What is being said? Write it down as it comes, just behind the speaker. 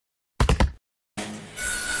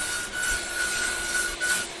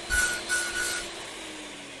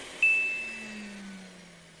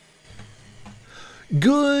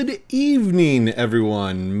Good evening,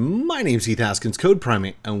 everyone. My name's Heath Haskins, Code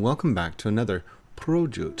Primate, and welcome back to another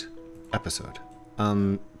Projoot episode.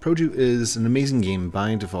 Projoot is an amazing game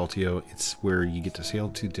by Defaultio. It's where you get to sail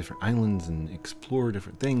to different islands and explore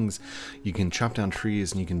different things. You can chop down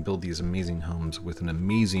trees and you can build these amazing homes with an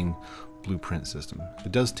amazing blueprint system.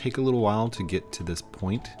 It does take a little while to get to this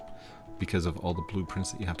point because of all the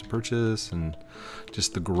blueprints that you have to purchase and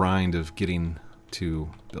just the grind of getting to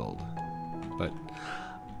build. But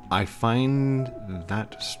I find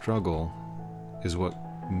that struggle is what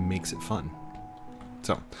makes it fun.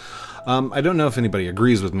 So, I don't know if anybody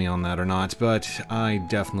agrees with me on that or not, but I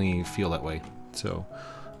definitely feel that way. So,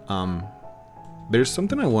 there's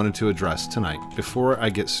something I wanted to address tonight before I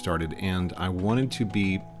get started, and I wanted to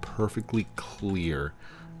be perfectly clear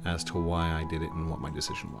as to why I did it and what my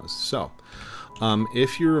decision was. So,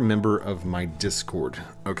 if you're a member of my Discord,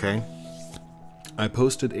 okay? I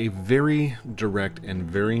posted a very direct and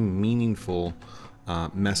very meaningful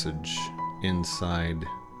message inside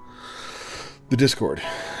the Discord,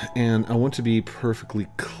 and I want to be perfectly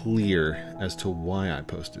clear as to why I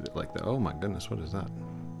posted it like that. Oh my goodness, what is that?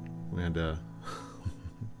 We had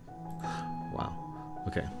wow.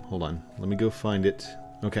 Okay, hold on. Let me go find it.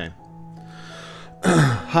 Okay.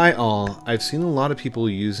 Hi all, I've seen a lot of people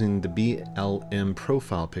using the BLM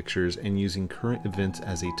profile pictures and using current events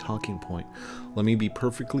as a talking point. Let me be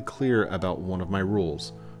perfectly clear about one of my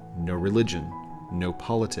rules. No religion, no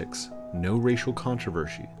politics, no racial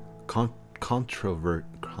controversy.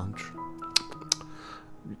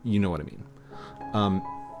 You know what I mean.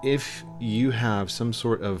 If you have some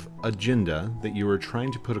sort of agenda that you are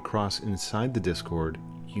trying to put across inside the Discord,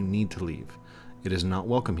 you need to leave. It is not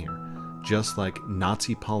welcome here. Just like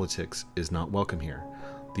Nazi politics is not welcome here.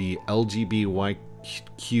 The LGBTQ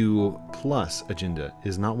plus agenda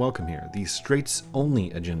is not welcome here. The straights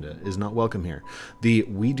only agenda is not welcome here. The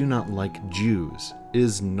we do not like Jews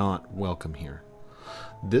is not welcome here.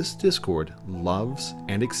 This Discord loves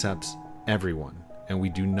and accepts everyone, and we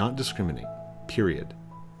do not discriminate, period.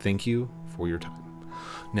 Thank you for your time.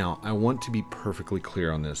 Now, I want to be perfectly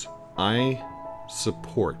clear on this. I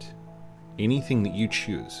support anything that you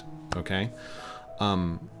choose. Okay,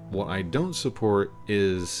 what I don't support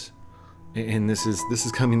is, and this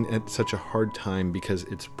is coming at such a hard time because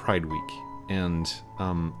it's Pride Week, and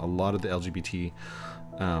a lot of the LGBT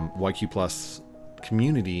YQ plus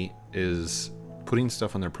community is putting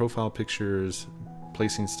stuff on their profile pictures,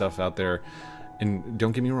 placing stuff out there, and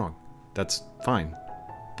don't get me wrong, that's fine,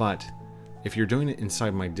 but if you're doing it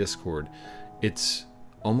inside my Discord, it's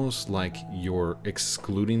almost like you're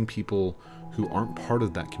excluding people who aren't part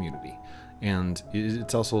of that community, and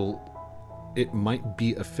it's also, it might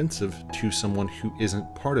be offensive to someone who isn't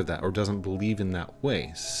part of that or doesn't believe in that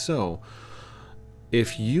way. So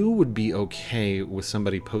if you would be okay with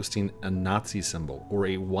somebody posting a Nazi symbol or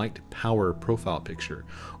a white power profile picture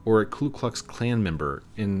or a Ku Klux Klan member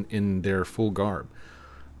in their full garb,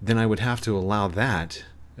 then I would have to allow that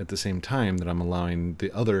at the same time that I'm allowing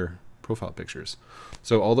the other profile pictures.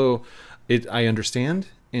 So although I understand,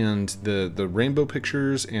 and the rainbow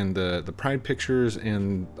pictures and the pride pictures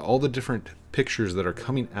and all the different pictures that are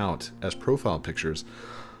coming out as profile pictures,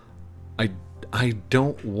 I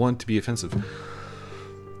don't want to be offensive.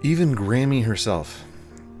 Even Grammy herself,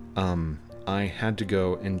 I had to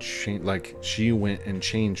go and change, like she went and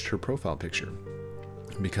changed her profile picture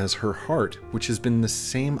because her heart, which has been the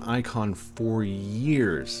same icon for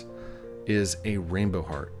years, is a rainbow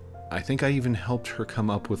heart. I think I even helped her come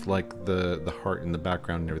up with like the heart in the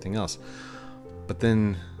background and everything else. But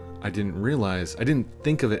then I didn't realize, I didn't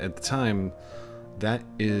think of it at the time, that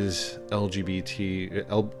is LGBT,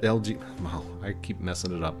 wow, I keep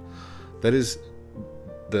messing it up. That is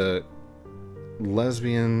the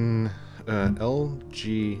lesbian,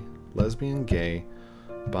 lesbian, gay,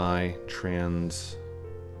 bi, trans,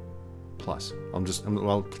 plus. I'll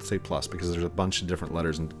say plus because there's a bunch of different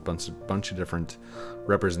letters and bunch of different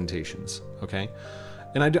representations, okay?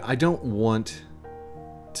 And I don't want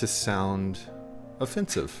to sound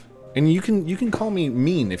offensive. And you can call me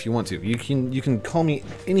mean if you want to. You can call me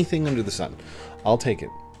anything under the sun. I'll take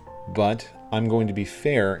it. But I'm going to be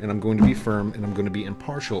fair, and I'm going to be firm, and I'm going to be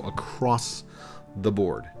impartial across the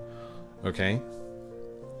board, okay?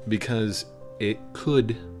 Because it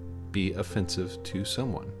could be offensive to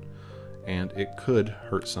someone, and it could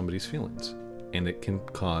hurt somebody's feelings, and it can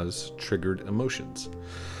cause triggered emotions,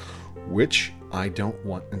 which I don't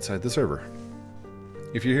want inside the server.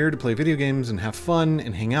 If you're here to play video games and have fun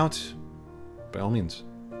and hang out, by all means.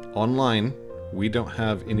 Online, we don't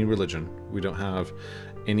have any religion. We don't have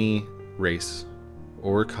any race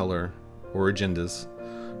or color or agendas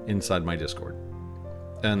inside my Discord.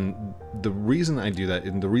 And the reason I do that,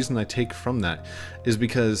 and the reason I take from that, is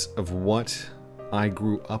because of what I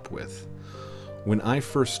grew up with. When I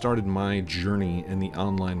first started my journey in the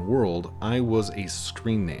online world, I was a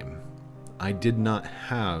screen name. I did not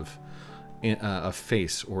have a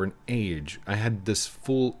face or an age. I had this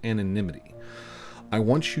full anonymity. I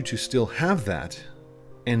want you to still have that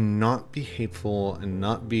and not be hateful and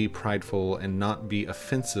not be prideful and not be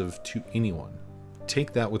offensive to anyone.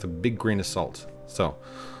 Take that with a big grain of salt. So,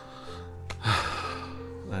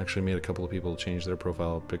 I actually made a couple of people change their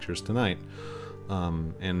profile pictures tonight.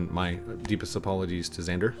 And my deepest apologies to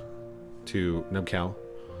Xander, to Nubcow,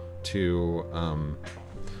 to,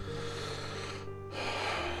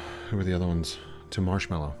 who were the other ones? To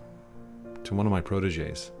Marshmallow, to one of my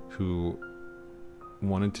proteges who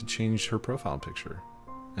wanted to change her profile picture.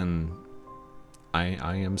 And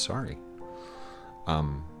I am sorry.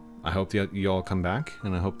 I hope that you all come back,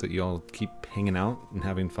 and I hope that you all keep hanging out and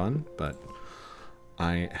having fun, but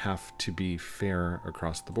I have to be fair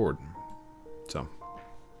across the board. So,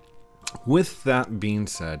 with that being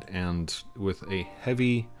said, and with a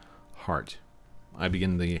heavy heart, I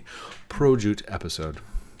begin the Projoot episode.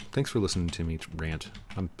 Thanks for listening to me rant.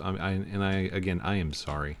 I am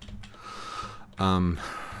sorry. What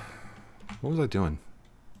was I doing?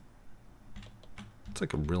 It's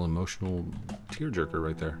like a real emotional tearjerker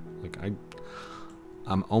right there. Like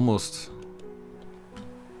I'm almost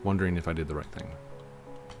wondering if I did the right thing.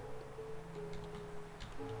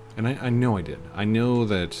 And I know I did. I know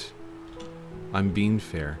that I'm being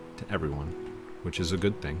fair to everyone, which is a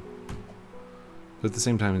good thing. But at the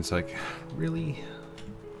same time, it's like, really?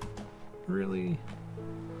 Really?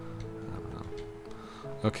 I don't know.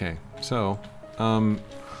 Okay, so,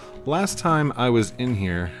 last time I was in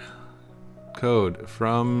here, code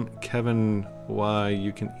from Kevin Y,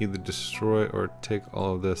 you can either destroy or take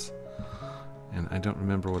all of this. And I don't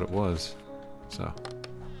remember what it was. So,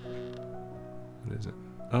 what is it?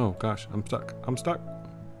 Oh gosh, I'm stuck. I'm stuck.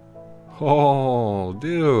 Oh,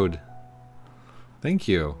 dude. Thank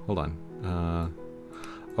you. Hold on.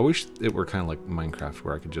 I wish it were kind of like Minecraft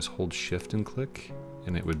where I could just hold shift and click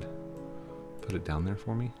and it would put it down there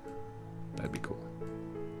for me. That'd be cool.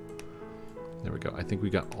 There we go. I think we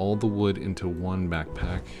got all the wood into one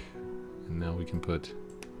backpack. And now we can put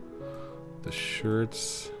the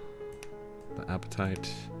shirts, the appetite,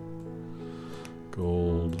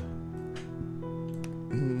 gold.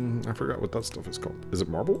 I forgot what that stuff is called. Is it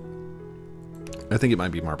marble? I think it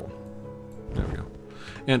might be marble. There we go.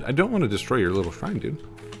 And I don't want to destroy your little shrine, dude.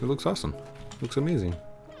 It looks awesome. It looks amazing.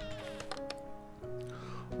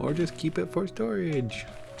 Or just keep it for storage.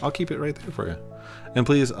 I'll keep it right there for you. And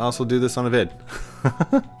please also do this on a vid.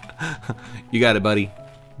 You got it, buddy.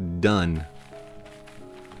 Done.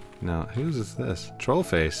 Now, whose this?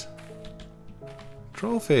 Trollface.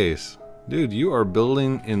 Trollface. Dude, you are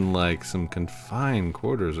building in like some confined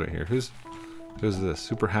quarters right here. Who's this?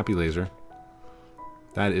 Super Happy Laser.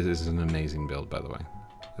 That is an amazing build, by the way.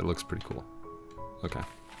 It looks pretty cool. Okay.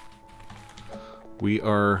 We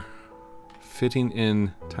are fitting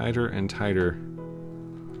in tighter and tighter.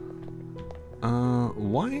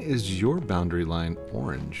 Why is your boundary line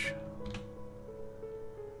orange?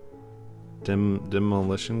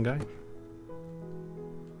 Demolition guy?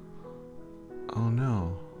 Oh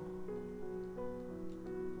no.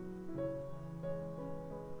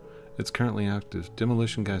 It's currently active.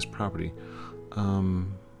 Demolition guy's property.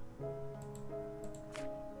 Demolition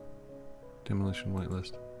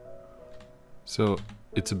whitelist. So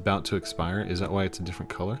it's about to expire. Is that why it's a different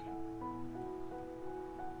color?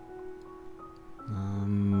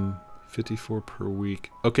 54 per week.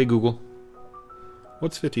 Okay, Google.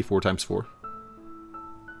 What's 54 times 4?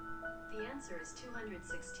 The answer is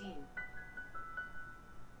 216.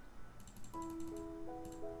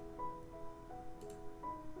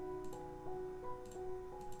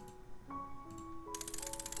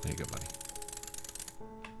 There you go, buddy.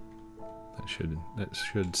 That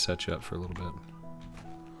should set you up for a little bit.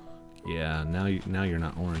 Yeah, now you're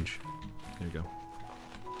not orange. There you go.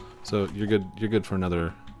 So you're good for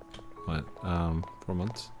another what? 4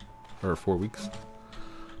 months or 4 weeks.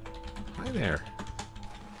 Hi there.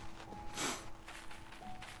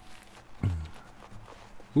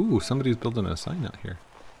 Ooh, somebody's building a sign out here.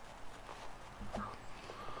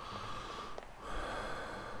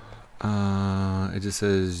 It just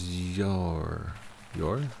says your.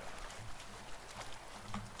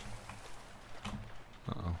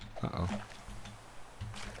 Uh-oh.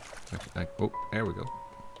 Oh, there we go.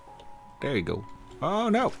 There you go. Oh,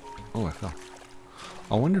 no. Oh, I fell.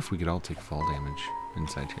 I wonder if we could all take fall damage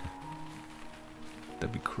inside here.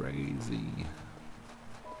 That'd be crazy.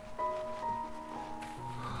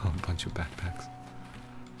 A bunch of backpacks.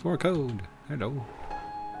 For code. Hello.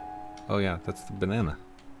 Oh yeah, that's the banana.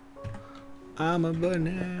 I'm a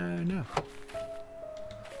banana.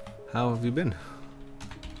 How have you been?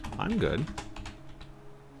 I'm good.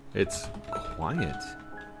 It's quiet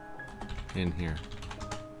in here.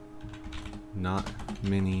 Not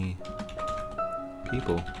many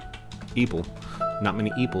people. Not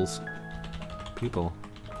many people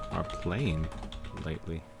are playing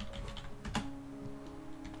lately.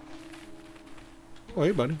 Oh,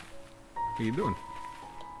 hey, buddy. How you doing?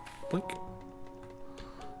 Blink.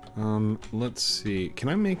 Let's see. Can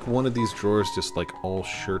I make one of these drawers just like all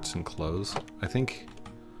shirts and clothes? I think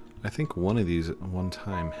one of these at one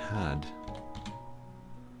time had.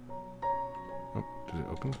 Oh, did it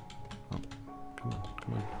open? Oh, come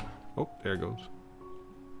on. Oh, there it goes.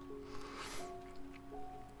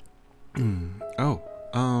 Oh,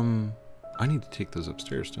 I need to take those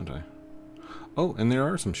upstairs, don't I? Oh, and there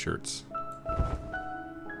are some shirts.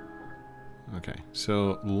 Okay,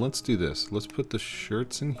 so let's do this. Let's put the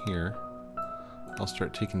shirts in here. I'll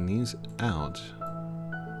start taking these out.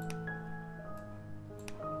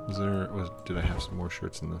 Did I have some more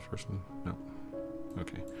shirts in the first one? No.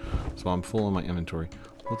 Okay, so I'm full on my inventory.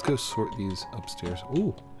 Let's go sort these upstairs.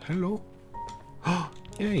 Ooh, hello. Oh,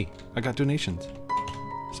 yay, I got donations.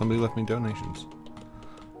 Somebody left me donations.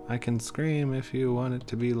 I can scream if you want it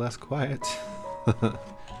to be less quiet.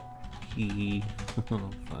 Hee.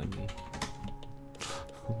 Funny.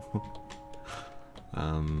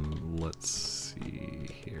 Let's see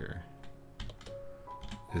here.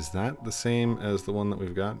 Is that the same as the one that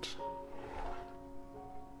we've got?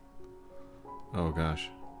 Oh gosh.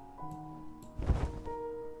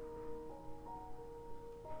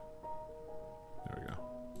 There we go.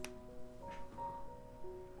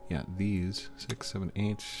 Yeah, these 6, 7,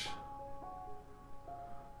 8.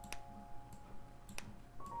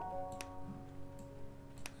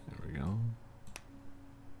 There we go.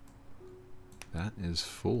 That is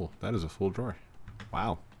full. That is a full drawer.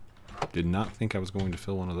 Wow. Did not think I was going to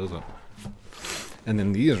fill one of those up. And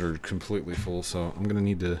then these are completely full, so I'm going to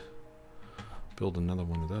need to build another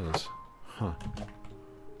one of those. Huh.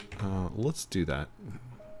 Let's do that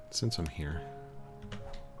since I'm here.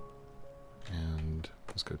 And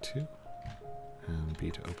let's go 2. And B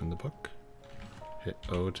to open the book. Hit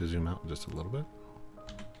O to zoom out just a little bit.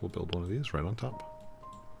 We'll build one of these right on top.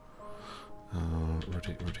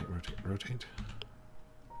 Rotate.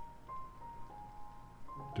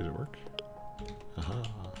 Did it work? Aha.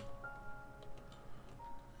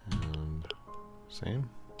 And same.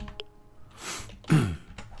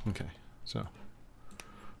 Okay, so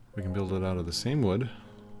we can build it out of the same wood.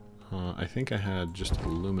 I think I had just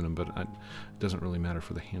aluminum, but it doesn't really matter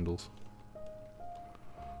for the handles.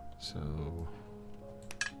 So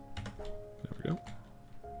there we go.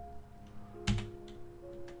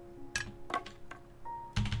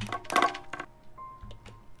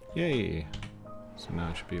 Yay! So now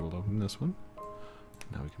I should be able to open this one.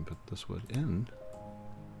 Now we can put this wood in.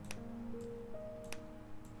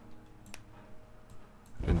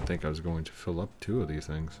 I didn't think I was going to fill up 2 of these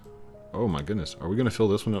things. Oh my goodness, are we going to fill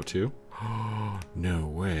this one up too? No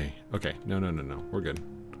way. Okay, no. We're good.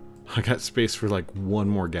 I got space for like one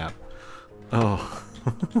more gap. Oh.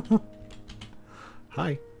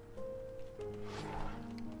 Hi.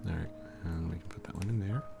 Alright, and we can put that one in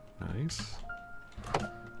there. Nice.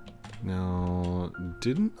 Now,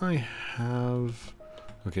 didn't I have...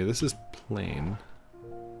 Okay, this is plain.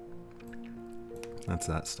 That's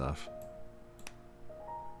that stuff.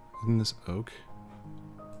 Isn't this oak?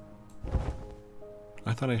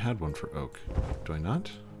 I thought I had one for oak. Do I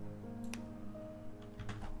not?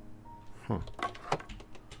 Huh.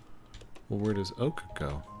 Well, where does oak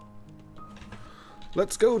go?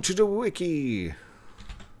 Let's go to the wiki!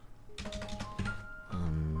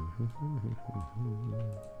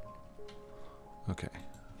 Okay.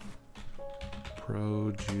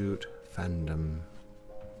 Projoot fandom.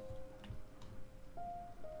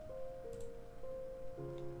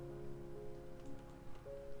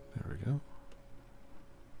 There we go.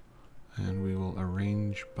 And we will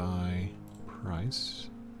arrange by price.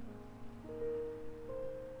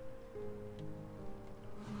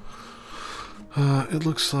 It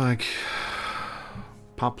looks like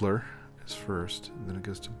poplar is first, then it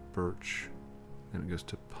goes to birch, then it goes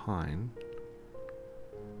to pine,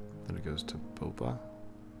 then it goes to boba,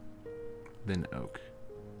 then oak.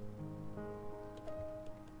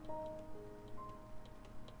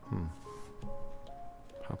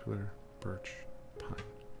 Popular, birch, pine.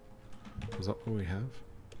 Is that what we have?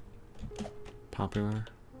 Popular,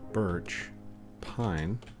 birch,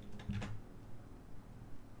 pine,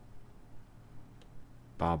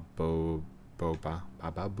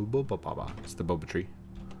 It's the boba tree.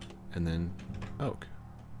 And then oak.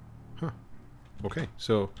 Huh. Okay,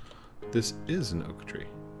 so this is an oak tree.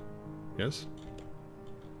 Yes?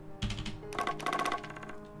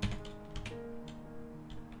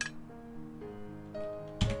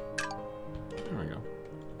 There we go.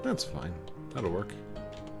 That's fine. That'll work.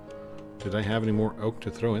 Did I have any more oak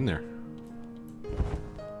to throw in there?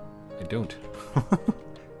 I don't.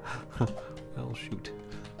 Well, shoot.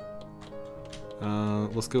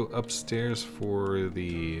 Let's go upstairs for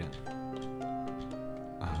the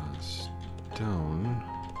stone.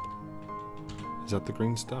 Is that the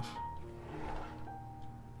green stuff?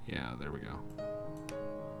 Yeah, there we go.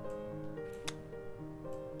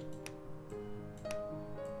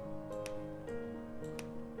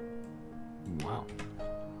 Wow.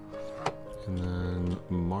 And then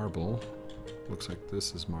marble. Looks like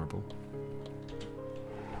this is marble.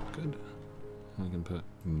 Good. I can put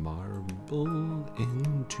marble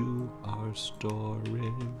into our storage.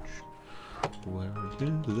 Where is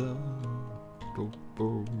the...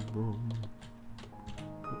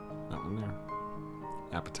 That one there.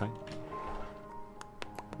 Appetite.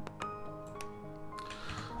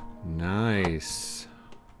 Nice.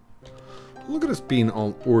 Look at us being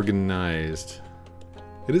all organized.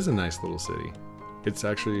 It is a nice little city. It's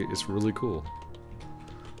really cool.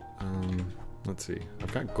 Let's see.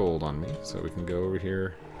 I've got gold on me, so we can go over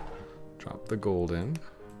here, drop the gold in.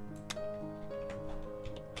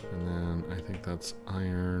 And then I think that's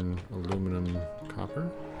iron, aluminum, copper.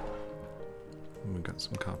 And we've got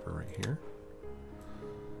some copper right here.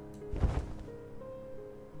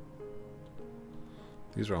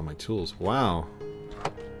 These are all my tools. Wow.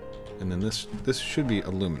 And then this should be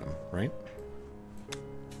aluminum, right?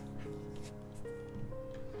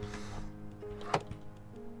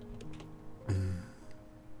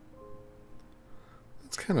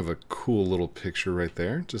 Kind of a cool little picture right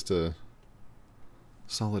there. Just a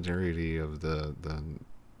solidarity of the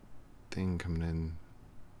thing coming in.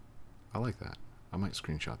 I like that. I might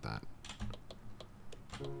screenshot that.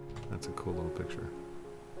 That's a cool little picture.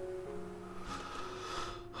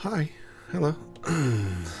 Hi. Hello.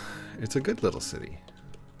 It's a good little city.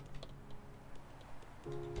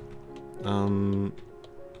 The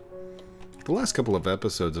last couple of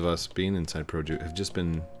episodes of us being inside Projoot have just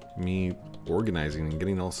been me organizing and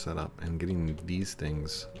getting all set up and getting these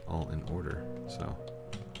things all in order. So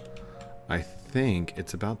I think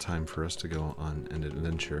it's about time for us to go on an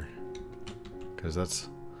adventure, because that's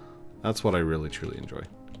what I really truly enjoy.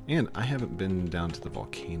 And I haven't been down to the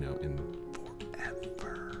volcano in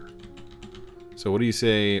forever. So what do you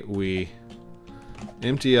say we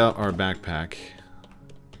empty out our backpack,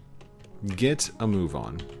 get a move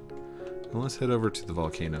on, and let's head over to the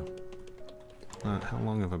volcano. How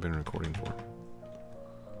long have I been recording for?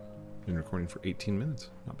 Been recording for 18 minutes.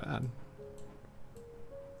 Not bad.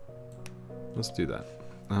 Let's do that.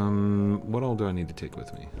 What all do I need to take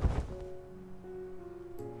with me?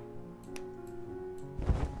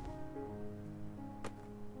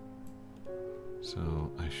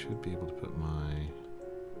 So I should be able to put my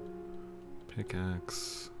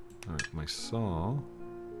pickaxe, alright, my saw,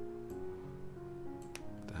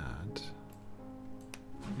 that,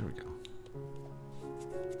 there we go.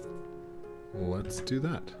 Let's do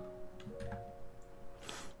that.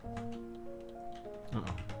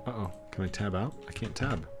 Uh-oh. Uh-oh. Can I tab out? I can't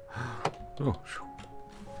tab. Oh.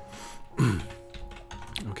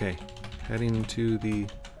 Okay. Heading to the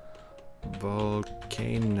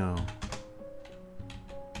volcano.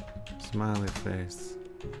 Smiley face.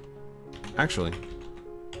 Actually,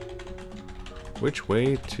 which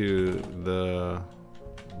way to the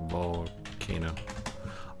volcano?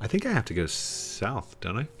 I think I have to go south,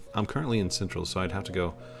 don't I? I'm currently in central, so I'd have to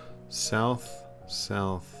go south,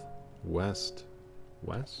 south, west,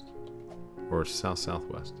 west? Or south,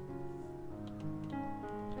 southwest?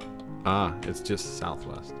 Ah, it's just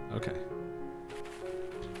southwest. Okay.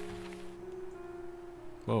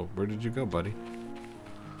 Whoa, where did you go, buddy?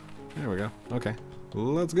 There we go. Okay.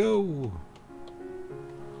 Let's go!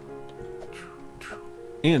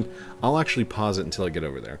 And I'll actually pause it until I get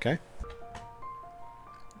over there, okay?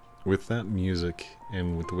 With that music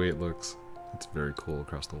and with the way it looks, it's very cool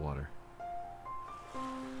across the water.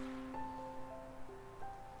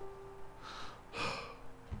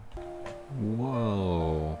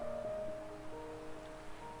 Whoa.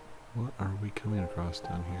 What are we coming across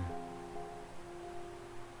down here?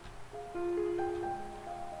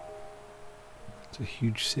 It's a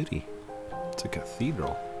huge city. It's a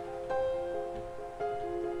cathedral.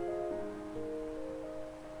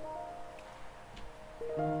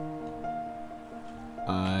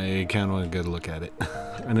 I kind of want to go look at it.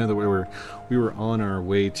 I know that we were on our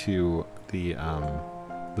way to the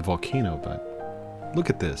volcano, but look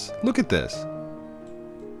at this. Look at this.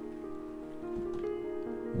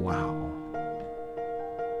 Wow.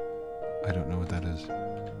 I don't know what that is.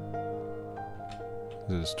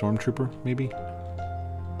 Is it a stormtrooper, maybe?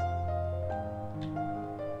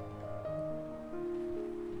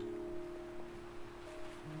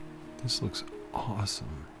 This looks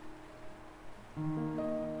awesome.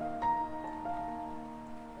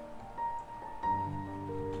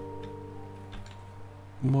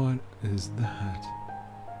 What is that?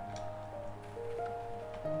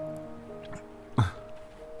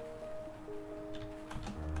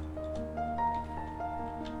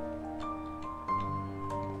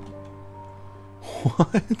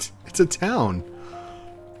 What? It's a town.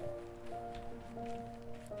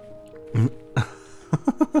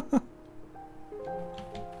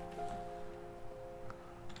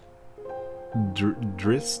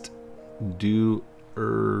 Drist du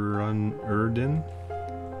Erden.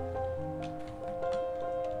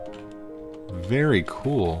 Very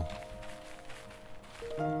cool.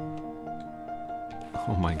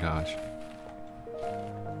 Oh my gosh.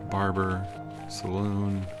 Barber,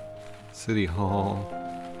 saloon, city hall,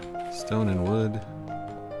 stone and wood.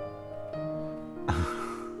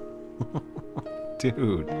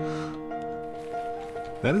 Dude.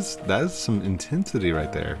 That is some intensity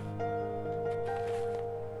right there.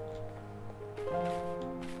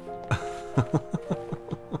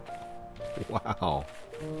 Wow.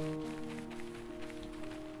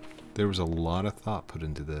 There was a lot of thought put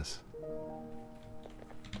into this.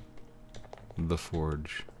 The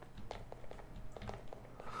forge.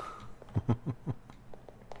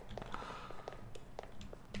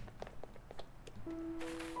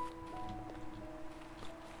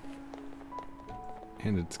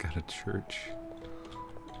 And it's got a church.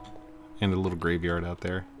 And a little graveyard out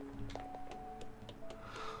there.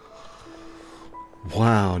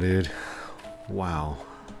 Wow, dude. Wow.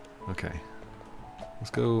 Okay. Let's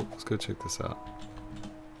go check this out.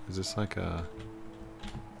 Is this like a...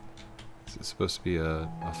 Is it supposed to be a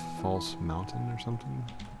false mountain or something?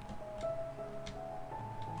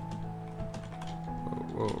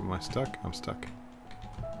 Whoa, whoa, am I stuck? I'm stuck.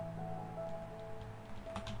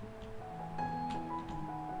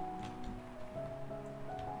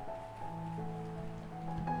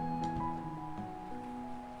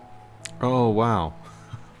 Oh, wow.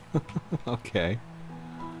 Okay.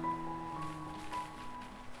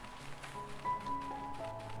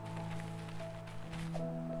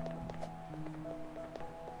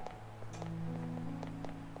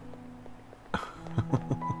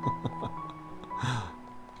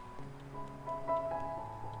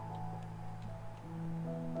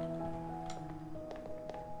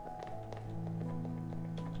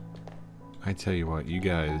 I tell you what, you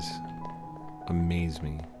guys amaze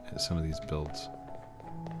me at some of these builds.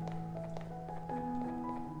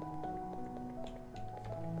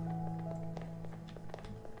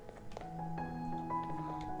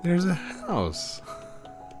 There's a house.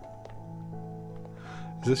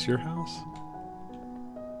 Is this your house?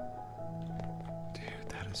 Dude,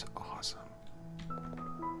 that is awesome.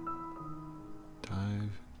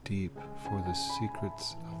 Dive deep for the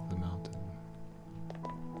secrets of the mountain.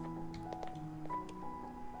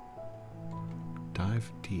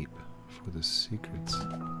 Dive deep for the secrets of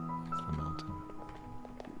the mountain.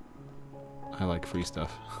 I like free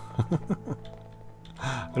stuff.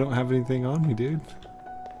 I don't have anything on me, dude.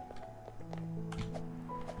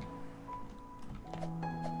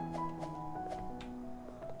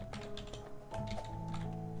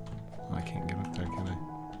 Oh, I can't get up there, can I?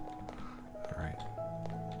 Alright.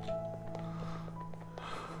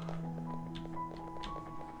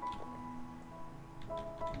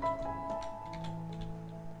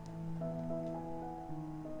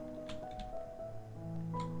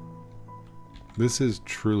 This is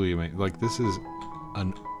truly amazing. Like, this is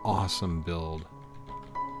an awesome build.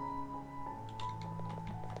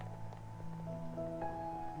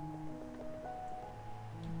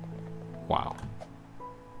 Wow.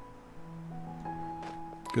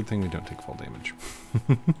 Good thing we don't take full damage.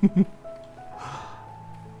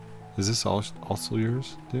 Is this also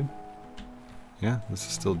yours, dude? Yeah, this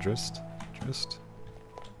is still Drist.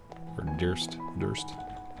 Or Durst.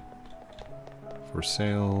 For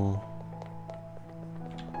sale.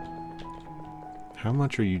 How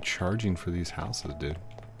much are you charging for these houses, dude?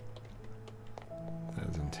 That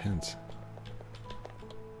is intense.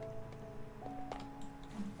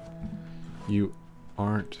 You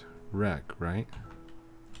aren't Wreck, right?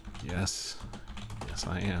 Yes. Yes,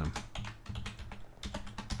 I am.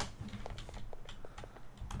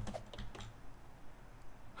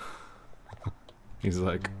 He's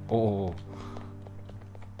like, oh.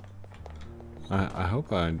 I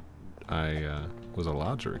hope I was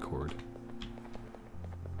allowed to record.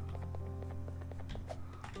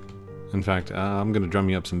 In fact, I'm gonna drum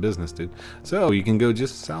you up some business, dude. So you can go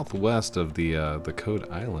just southwest of the Code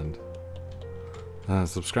Island.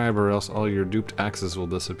 Subscribe or else all your duped axes will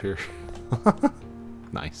disappear.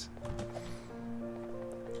 Nice.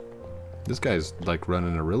 This guy's like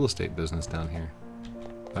running a real estate business down here.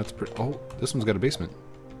 That's pretty. Oh, this one's got a basement.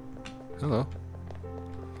 Hello.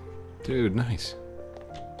 Dude, nice.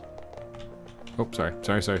 Oh, sorry.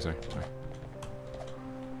 Sorry.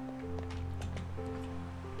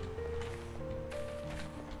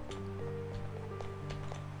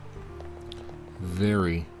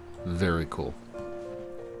 Very, very cool.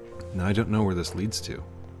 Now, I don't know where this leads to.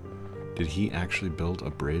 Did he actually build a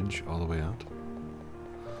bridge all the way out?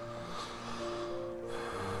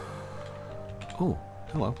 Oh,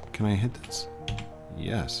 hello. Can I hit this?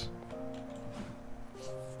 Yes.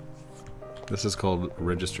 This is called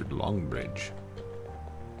Registered Long Bridge.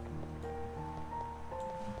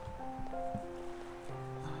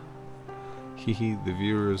 Hehe, the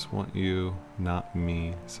viewers want you, not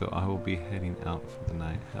me, so I will be heading out for the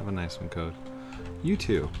night. Have a nice one, Code. You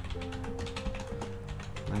too.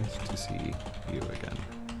 Nice to see you again.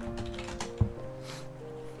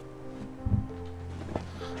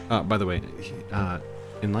 By the way,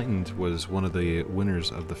 Enlightened was one of the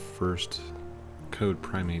winners of the first Code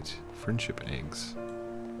Primate Friendship Eggs.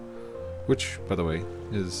 Which, by the way,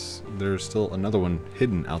 there's still another one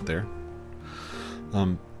hidden out there.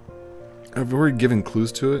 I've already given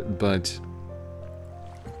clues to it, but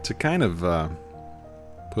to kind of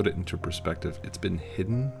put it into perspective, it's been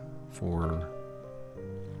hidden for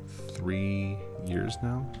 3 years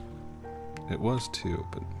now. It was 2,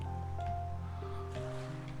 but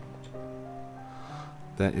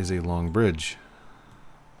that is a long bridge.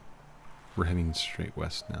 We're heading straight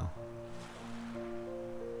west now.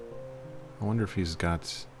 I wonder if he's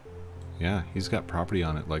got... Yeah, he's got property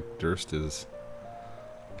on it, like Durst is.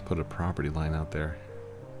 Put a property line out there.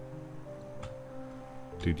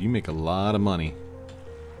 Dude, you make a lot of money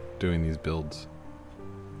doing these builds.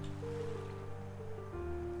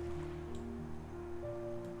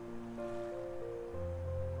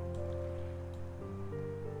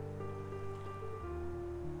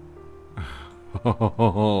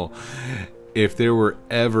 Oh, if there were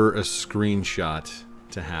ever a screenshot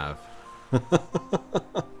to have.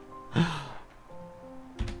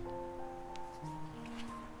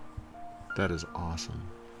 That is awesome.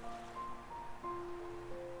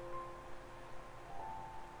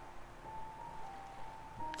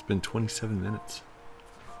 It's been 27 minutes.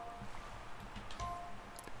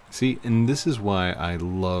 See, and this is why I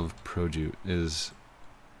love Projoot, is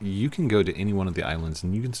you can go to any one of the islands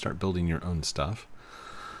and you can start building your own stuff.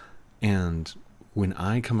 And when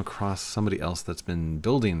I come across somebody else that's been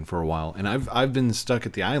building for a while, and I've been stuck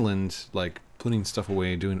at the island, like putting stuff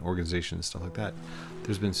away, doing organization and stuff like that,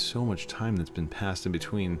 there's been so much time that's been passed in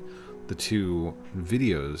between the two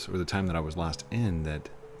videos, or the time that I was last in, that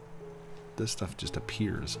this stuff just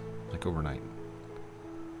appears like overnight.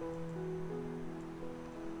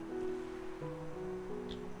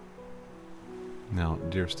 Now,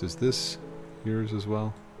 dearest, is this yours as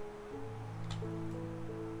well?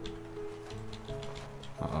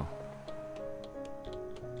 Uh-oh.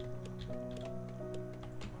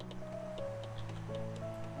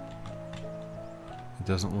 It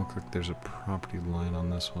doesn't look like there's a property line on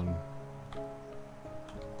this one.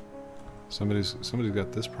 Somebody's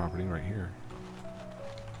got this property right here.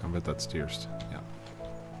 I bet that's dearest. Yeah.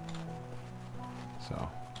 So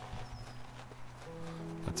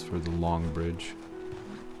that's for the long bridge.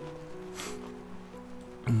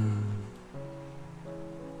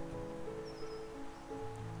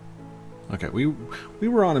 Okay, we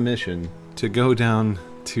were on a mission to go down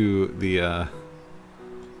to the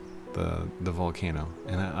volcano,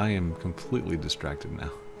 and I am completely distracted now.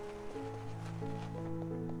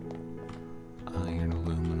 Iron,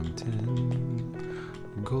 aluminum,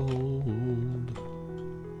 tin, gold.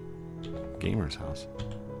 Gamer's house.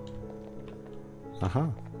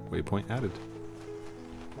 Waypoint added.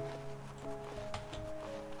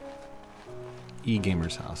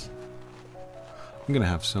 E-Gamer's house. I'm gonna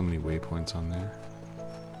have so many waypoints on there.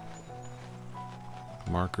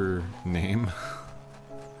 Marker name.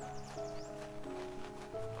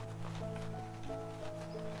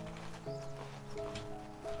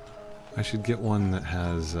 I should get one that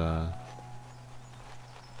has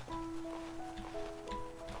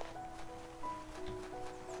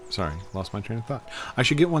sorry, lost my train of thought. I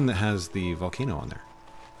should get one that has the volcano on there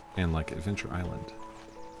and like Adventure Island.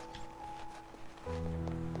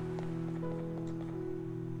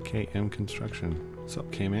 KM Construction. What's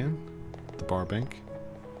up, K-Man? The bar bank.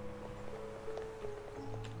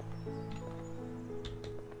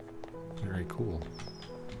 Very cool.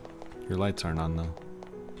 Your lights aren't on though.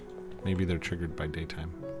 Maybe they're triggered by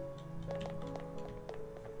daytime.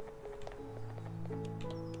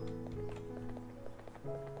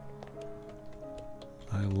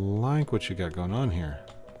 I like what you got going on here.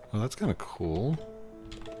 Oh, that's kind of cool.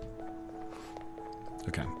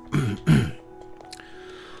 Okay.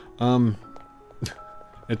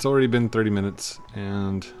 It's already been 30 minutes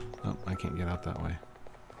and oh, I can't get out that way.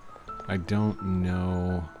 I don't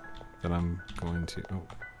know that I'm going to... Oh.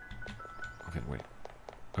 Okay, wait.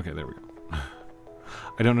 Okay, there we go.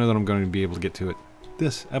 I don't know that I'm going to be able to get to it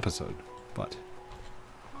this episode, but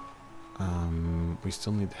we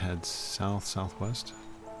still need to head south-southwest.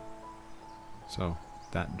 So,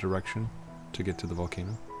 that direction to get to the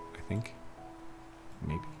volcano, I think.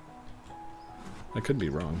 Maybe. I could be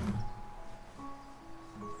wrong.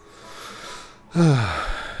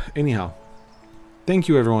 Anyhow, thank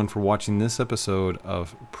you everyone for watching this episode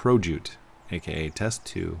of Projoot, aka Test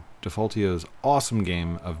 2, Defaultio's awesome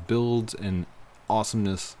game of builds and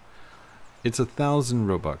awesomeness. It's 1,000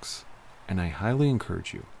 Robux, and I highly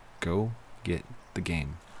encourage you, go get the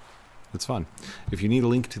game. It's fun. If you need a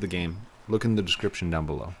link to the game, look in the description down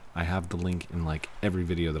below. I have the link in like every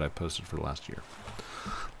video that I've posted for the last year.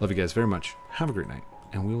 Love you guys very much. Have a great night,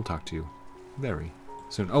 and we will talk to you very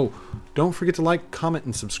soon. Oh, don't forget to like, comment,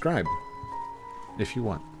 and subscribe if you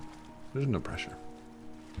want. There's no pressure.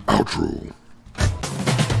 Outro.